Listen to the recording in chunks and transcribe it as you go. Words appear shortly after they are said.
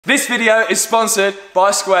This video is sponsored by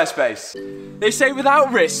Squarespace. They say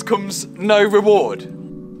without risk comes no reward.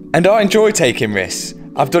 And I enjoy taking risks.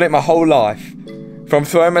 I've done it my whole life. From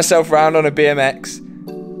throwing myself around on a BMX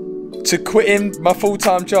to quitting my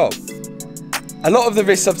full-time job. A lot of the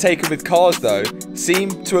risks I've taken with cars though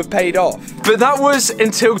seem to have paid off. But that was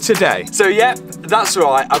until today. So yep, that's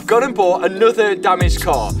right, I've gone and bought another damaged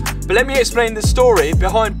car. But let me explain the story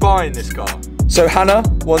behind buying this car. So Hannah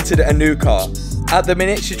wanted a new car. At the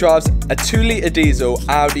minute she drives a 2-litre diesel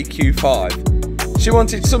Audi Q5. She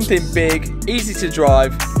wanted something big, easy to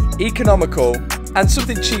drive, economical and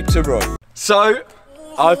something cheap to run. So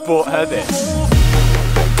I've bought her this.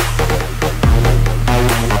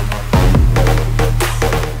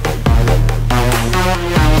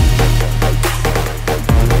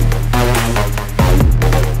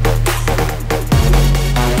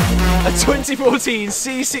 A 2014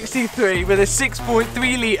 C63 with a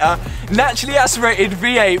 6.3 litre naturally aspirated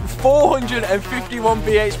V8, 451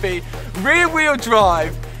 bhp, rear wheel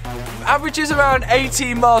drive, averages around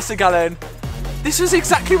 18 miles per gallon. This was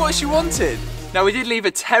exactly what she wanted. Now we did leave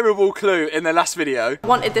a terrible clue in the last video.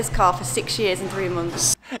 Wanted this car for 6 years and 3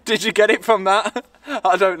 months. Did you get it from that?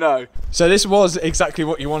 I don't know. So this was exactly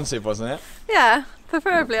what you wanted, wasn't it? Yeah,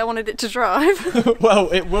 preferably I wanted it to drive.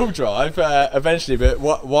 Well, it will drive eventually, but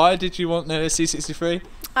why did you want the C63?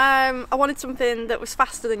 I wanted something that was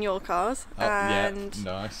faster than your cars. Oh, and yeah,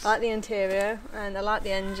 nice. I like the interior and I like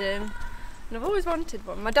the engine. And I've always wanted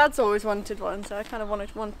one. My dad's always wanted one, so I kind of wanted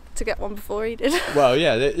to get one before he did. Well,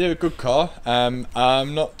 yeah, they're a good car. I'm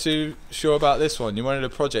not too sure about this one. You wanted a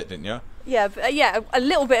project, didn't you? Yeah, but, yeah, a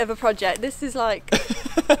little bit of a project. This is like...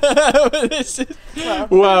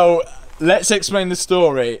 Well, let's explain the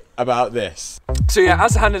story about this. So yeah,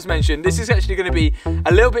 as Hannah's mentioned, this is actually going to be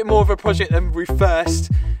a little bit more of a project than we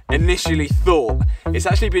first initially thought. It's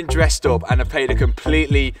actually been dressed up and I've paid a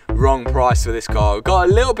completely wrong price for this car. We got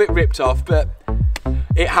a little bit ripped off, but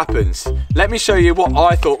it happens. Let me show you what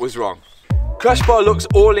I thought was wrong. Crash bar looks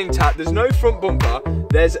all intact. There's no front bumper.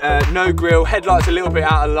 There's no grille. Headlights a little bit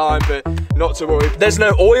out of line, but not to worry. There's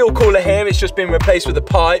no oil cooler here. It's just been replaced with a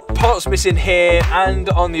pipe. Parts missing here and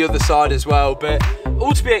on the other side as well, but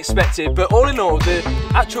all to be expected. But all in all, the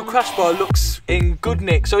actual crash bar looks in good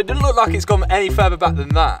nick, so it doesn't look like it's gone any further back than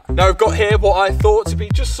that. Now I've got here what I thought to be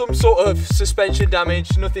just some sort of suspension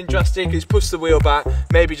damage, nothing drastic. It's pushed the wheel back,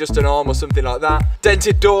 maybe just an arm or something like that.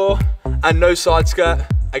 Dented door and no side skirt.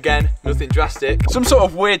 Again, nothing drastic. Some sort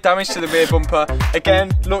of weird damage to the rear bumper.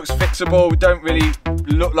 Again, looks fixable. Don't really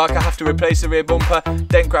look like I have to replace the rear bumper.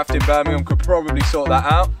 Dent graft in Birmingham could probably sort that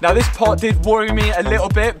out. Now this part did worry me a little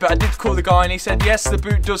bit, but I did call the guy and he said, yes, the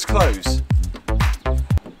boot does close.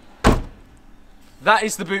 That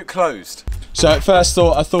is the boot closed. So at first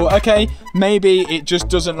I thought, okay, maybe it just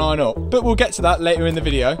doesn't line up, but we'll get to that later in the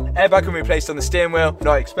video. Airbag can be replaced on the steering wheel,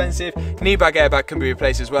 not expensive. Knee bag airbag can be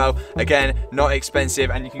replaced as well, again, not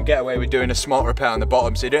expensive, and you can get away with doing a smart repair on the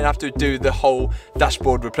bottom, so you don't have to do the whole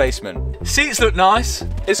dashboard replacement. Seats look nice.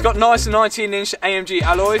 It's got nice 19-inch AMG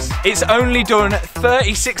alloys. It's only done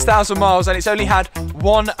 36,000 miles and it's only had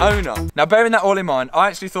one owner. Now bearing that all in mind, I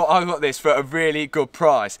actually thought I got this for a really good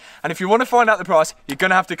price. And if you want to find out the price, you're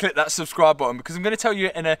gonna have to click that subscribe button because I'm going to tell you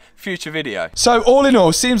in a future video. So all in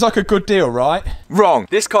all, seems like a good deal, right? Wrong.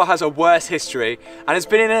 This car has a worse history and it's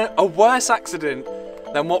been in a worse accident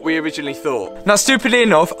than what we originally thought. Now stupidly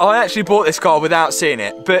enough, I actually bought this car without seeing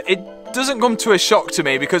it, but it doesn't come to a shock to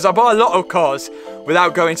me because I buy a lot of cars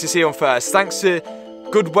without going to see them first, thanks to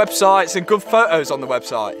good websites and good photos on the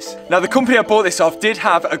websites. Now the company I bought this off did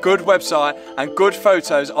have a good website and good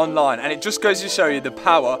photos online, and it just goes to show you the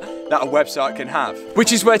power that a website can have.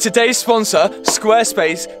 Which is where today's sponsor,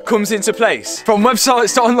 Squarespace, comes into place. From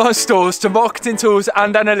websites to online stores to marketing tools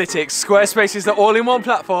and analytics, Squarespace is the all-in-one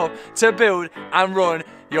platform to build and run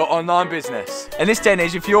your online business. In this day and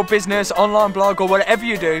age, if your business, online blog or whatever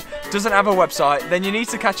you do doesn't have a website, then you need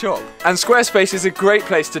to catch up. And Squarespace is a great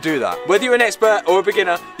place to do that. Whether you're an expert or a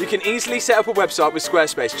beginner, you can easily set up a website with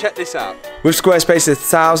Squarespace. Check this out. With Squarespace, there's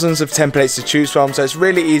thousands of templates to choose from, so it's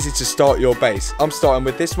really easy to start your base. I'm starting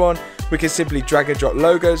with this one. We can simply drag and drop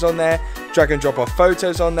logos on there, drag and drop our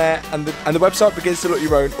photos on there, and the website begins to look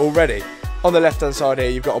your own already. On the left hand side here,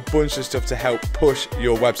 you've got a bunch of stuff to help push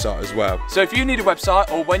your website as well. So if you need a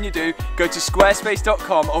website, or when you do, go to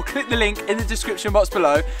squarespace.com or click the link in the description box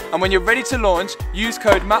below, and when you're ready to launch, use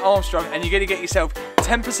code Matt Armstrong and you're going to get yourself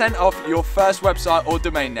 10% off your first website or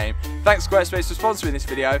domain name. Thanks Squarespace for sponsoring this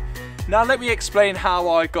video. Now let me explain how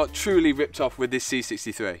I got truly ripped off with this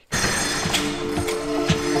C63.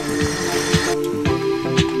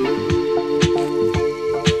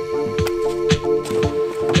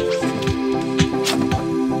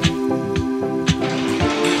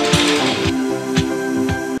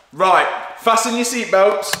 Right, fasten your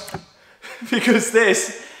seatbelts because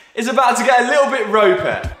this is about to get a little bit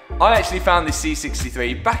ropey. I actually found this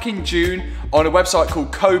C63 back in June on a website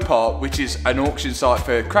called Copart, which is an auction site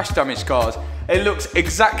for crash damaged cars. It looks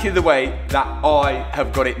exactly the way that I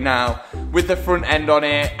have got it now, with the front end on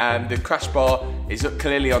it, and the crash bar is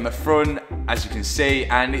clearly on the front, as you can see,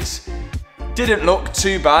 and it didn't look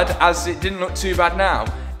too bad, as it didn't look too bad now.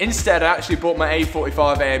 Instead, I actually bought my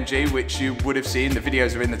A45 AMG, which you would have seen, the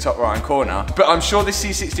videos are in the top right hand corner, but I'm sure this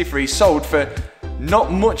C63 sold for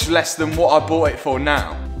not much less than what I bought it for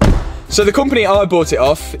now. So the company I bought it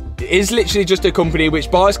off is literally just a company which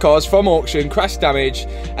buys cars from auction, crash damage,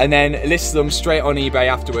 and then lists them straight on eBay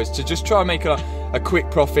afterwards to just try and make a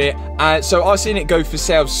quick profit. So I've seen it go for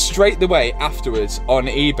sales straight the way afterwards on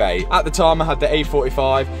eBay. At the time I had the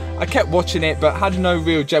A45, I kept watching it but had no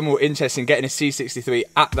real general interest in getting a C63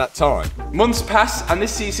 at that time. Months passed and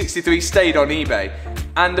this C63 stayed on eBay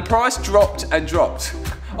and the price dropped and dropped.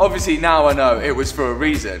 Obviously now I know it was for a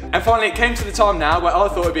reason. And finally it came to the time now where I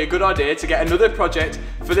thought it'd be a good idea to get another project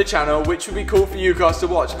for the channel which would be cool for you guys to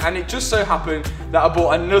watch, and it just so happened that I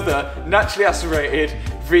bought another naturally aspirated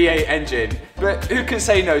V8 engine. But who can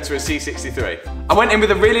say no to a C63? I went in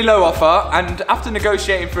with a really low offer, and after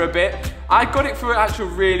negotiating for a bit, I got it for an actual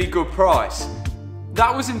really good price.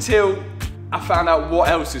 That was until I found out what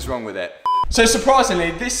else is wrong with it. So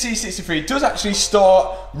surprisingly, this C63 does actually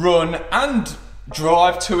start, run and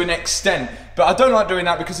drive to an extent, but I don't like doing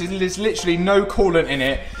that because there's literally no coolant in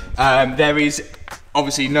it. There is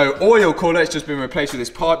obviously no oil cooler, it's just been replaced with this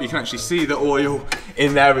pipe. You can actually see the oil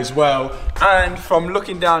in there as well, and from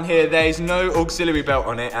looking down here there's no auxiliary belt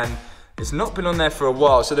on it, and it's not been on there for a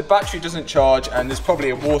while, so the battery doesn't charge, and there's probably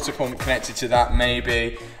a water pump connected to that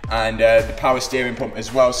maybe, and the power steering pump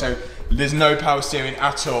as well, so there's no power steering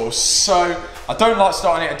at all. So I don't like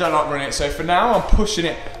starting it, I don't like running it, so for now I'm pushing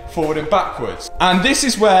it forward and backwards. And this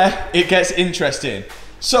is where it gets interesting.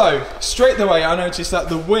 So straight away I noticed that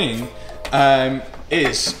the wing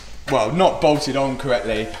is, well, not bolted on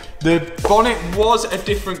correctly. The bonnet was a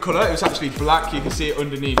different colour, it was actually black, you can see it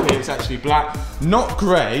underneath here, it's actually black, not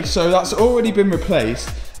grey, so that's already been replaced.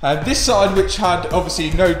 This side, which had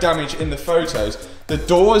obviously no damage in the photos, the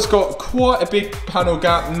door's got quite a big panel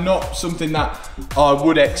gap, not something that I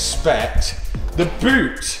would expect. The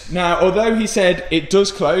boot, now although he said it does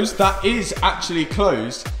close, that is actually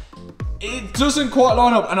closed. It doesn't quite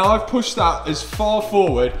line up, and I've pushed that as far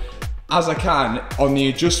forward as I can on the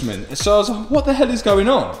adjustment. So I was like, what the hell is going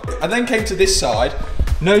on? I then came to this side,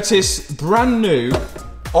 notice brand new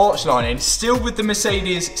arch lining, still with the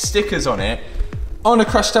Mercedes stickers on it, on a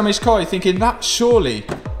crash damaged car. You're thinking that surely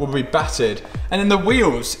will be battered. And then the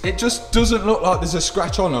wheels, it just doesn't look like there's a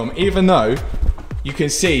scratch on them, even though you can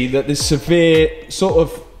see that there's severe sort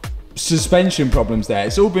of suspension problems there.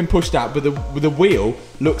 It's all been pushed out, but the wheel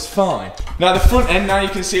looks fine. Now the front end, now you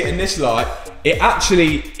can see it in this light, it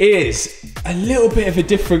actually is a little bit of a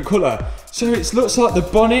different colour. So it looks like the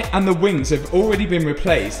bonnet and the wings have already been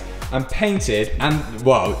replaced and painted, and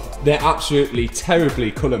well, they're absolutely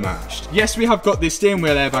terribly colour matched. Yes, we have got the steering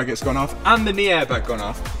wheel airbag that's gone off and the knee airbag gone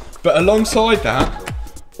off, but alongside that,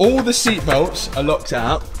 all the seat belts are locked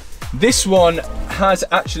out. This one has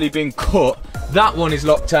actually been cut, that one is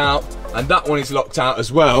locked out, and that one is locked out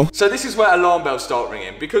as well. So this is where alarm bells start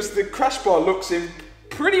ringing, because the crash bar looks in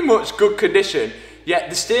pretty much good condition, yet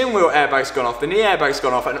the steering wheel airbag's gone off, the knee airbag's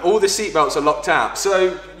gone off, and all the seat belts are locked out.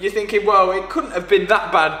 So you're thinking, well, it couldn't have been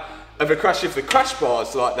that bad of a crash if the crash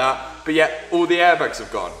bar's like that, but yet all the airbags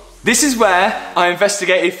have gone. This is where I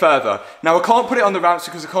investigated further. Now I can't put it on the ramps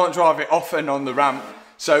because I can't drive it off and on the ramp,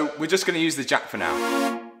 so we're just going to use the jack for now.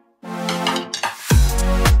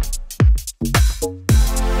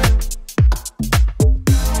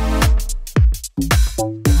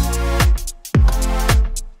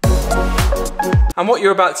 And what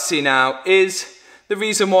you're about to see now is the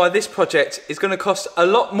reason why this project is going to cost a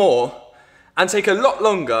lot more and take a lot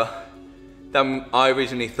longer than I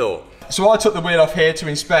originally thought. So I took the wheel off here to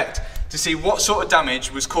inspect to see what sort of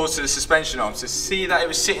damage was caused to the suspension arms, to see that it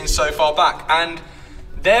was sitting so far back, and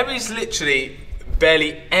there is literally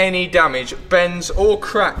barely any damage, bends or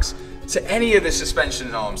cracks to any of the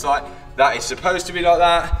suspension arms. Like, that is supposed to be like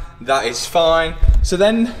that, that is fine. So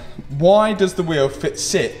then why does the wheel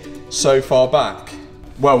sit so far back?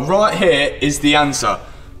 Well, right here is the answer.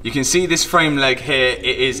 You can see this frame leg here, it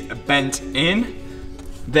is bent in.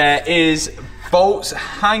 There is bolts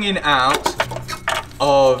hanging out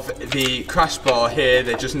of the crash bar here,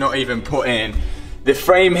 they're just not even put in. The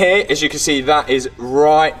frame here, as you can see, that is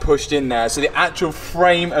right pushed in there. So the actual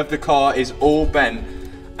frame of the car is all bent.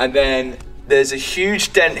 And then there's a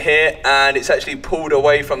huge dent here and it's actually pulled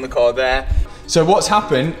away from the car there. So what's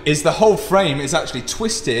happened is the whole frame is actually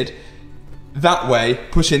twisted that way,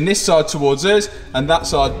 pushing this side towards us and that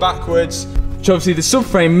side backwards. So obviously the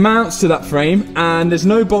subframe mounts to that frame and there's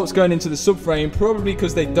no bolts going into the subframe, probably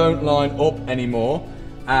because they don't line up anymore.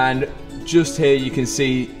 And just here you can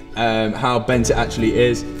see how bent it actually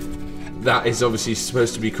is. That is obviously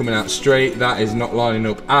supposed to be coming out straight. That is not lining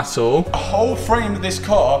up at all. The whole frame of this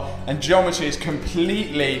car and geometry is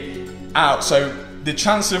completely out. So the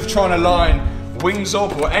chance of trying to line wings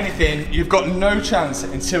up or anything, you've got no chance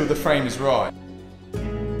until the frame is right.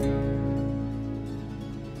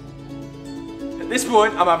 At this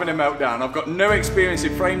point, I'm having a meltdown. I've got no experience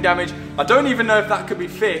in frame damage. I don't even know if that could be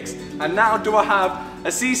fixed. And now do I have a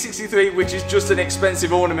C63, which is just an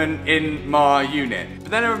expensive ornament in my unit. But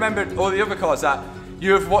then I remembered all the other cars that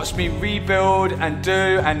you have watched me rebuild and do,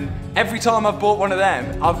 and every time I've bought one of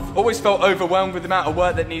them, I've always felt overwhelmed with the amount of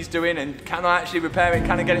work that needs doing and can I actually repair it,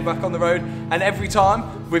 can I get it back on the road? And every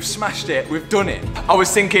time, we've smashed it, we've done it. I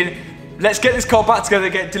was thinking, let's get this car back together,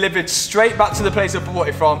 get it delivered straight back to the place I bought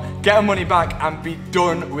it from, get our money back and be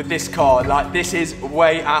done with this car. Like, this is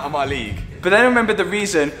way out of my league. But then I remembered the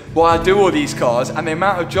reason why I do all these cars and the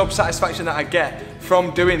amount of job satisfaction that I get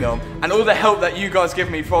from doing them and all the help that you guys give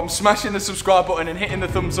me from smashing the subscribe button and hitting the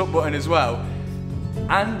thumbs up button as well.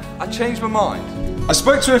 And I changed my mind. I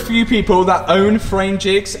spoke to a few people that own frame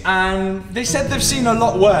jigs and they said they've seen a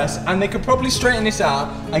lot worse and they could probably straighten this out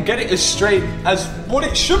and get it as straight as what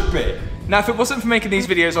it should be. Now, if it wasn't for making these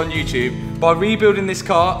videos on YouTube, by rebuilding this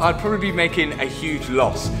car, I'd probably be making a huge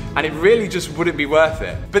loss, and it really just wouldn't be worth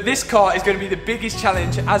it. But this car is going to be the biggest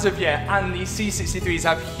challenge as of yet, and these C63s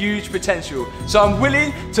have huge potential. So I'm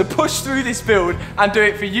willing to push through this build and do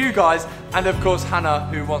it for you guys, and of course Hannah,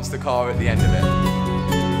 who wants the car at the end of it.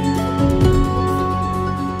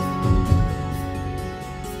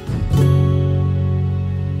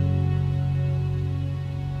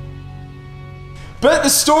 But the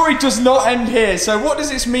story does not end here. So what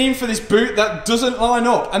does this mean for this boot that doesn't line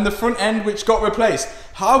up and the front end which got replaced?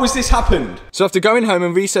 How has this happened? So after going home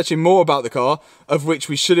and researching more about the car, of which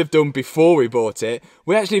we should have done before we bought it,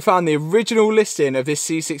 we actually found the original listing of this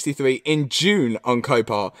C63 in June on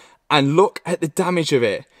Copart. And look at the damage of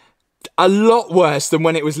it. A lot worse than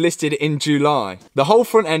when it was listed in July. The whole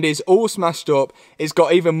front end is all smashed up. It's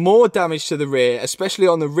got even more damage to the rear, especially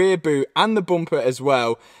on the rear boot and the bumper as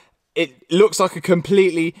well. It looks like a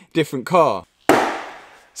completely different car.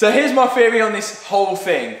 So here's my theory on this whole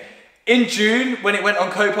thing. In June, when it went on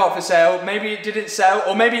Copart for sale, maybe it didn't sell,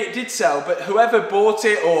 or maybe it did sell, but whoever bought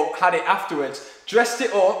it or had it afterwards dressed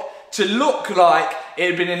it up to look like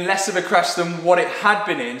it had been in less of a crash than what it had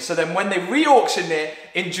been in. So then when they re-auctioned it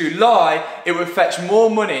in July, it would fetch more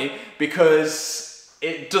money because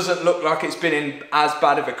it doesn't look like it's been in as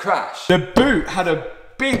bad of a crash. The boot had a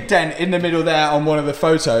big dent in the middle there on one of the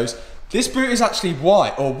photos. This boot is actually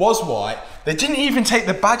white, or was white. They didn't even take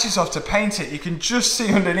the badges off to paint it. You can just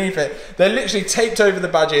see underneath it. They literally taped over the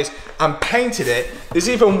badges and painted it. There's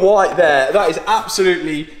even white there. That is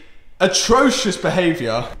absolutely atrocious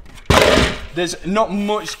behaviour. There's not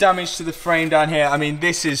much damage to the frame down here. I mean,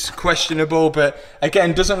 this is questionable, but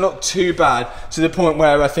again, doesn't look too bad to the point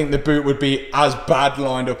where I think the boot would be as bad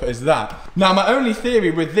lined up as that. Now, my only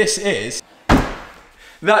theory with this is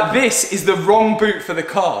that this is the wrong boot for the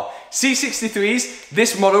car. C63s,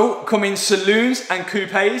 this model, come in saloons and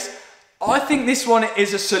coupes. I think this one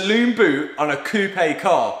is a saloon boot on a coupe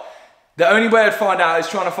car. The only way I'd find out is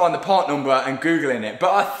trying to find the part number and Googling it.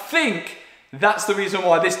 But I think that's the reason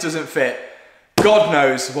why this doesn't fit. God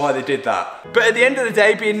knows why they did that. But at the end of the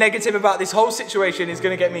day, being negative about this whole situation is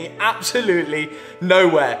gonna get me absolutely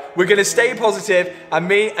nowhere. We're gonna stay positive, and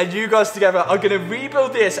me and you guys together are gonna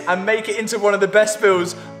rebuild this and make it into one of the best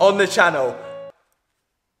builds on the channel.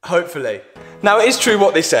 Hopefully. Now, it is true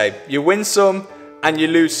what they say. You win some and you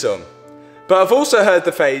lose some. But I've also heard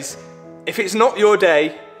the phrase, if it's not your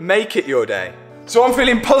day, make it your day. So I'm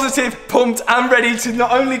feeling positive, pumped and ready to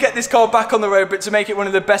not only get this car back on the road, but to make it one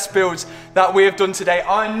of the best builds that we have done today.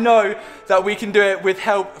 I know that we can do it with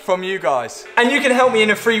help from you guys. And you can help me in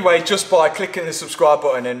a free way just by clicking the subscribe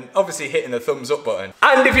button and obviously hitting the thumbs up button.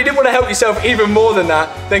 And if you didn't want to help yourself even more than that,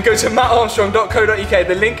 then go to mattarmstrong.co.uk.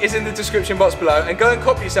 The link is in the description box below, and go and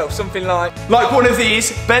copy yourself something like one of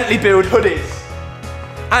these Bentley build hoodies.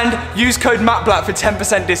 And use code MATTBLACK for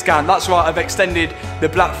 10% discount. That's right, I've extended the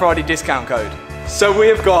Black Friday discount code. So we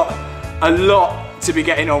have got a lot to be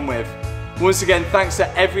getting on with. Once again, thanks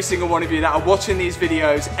to every single one of you that are watching these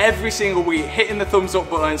videos every single week, hitting the thumbs up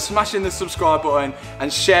button, smashing the subscribe button,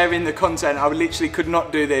 and sharing the content. I literally could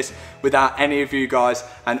not do this without any of you guys,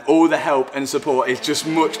 and all the help and support is just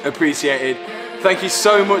much appreciated. Thank you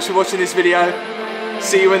so much for watching this video.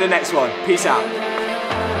 See you in the next one. Peace out.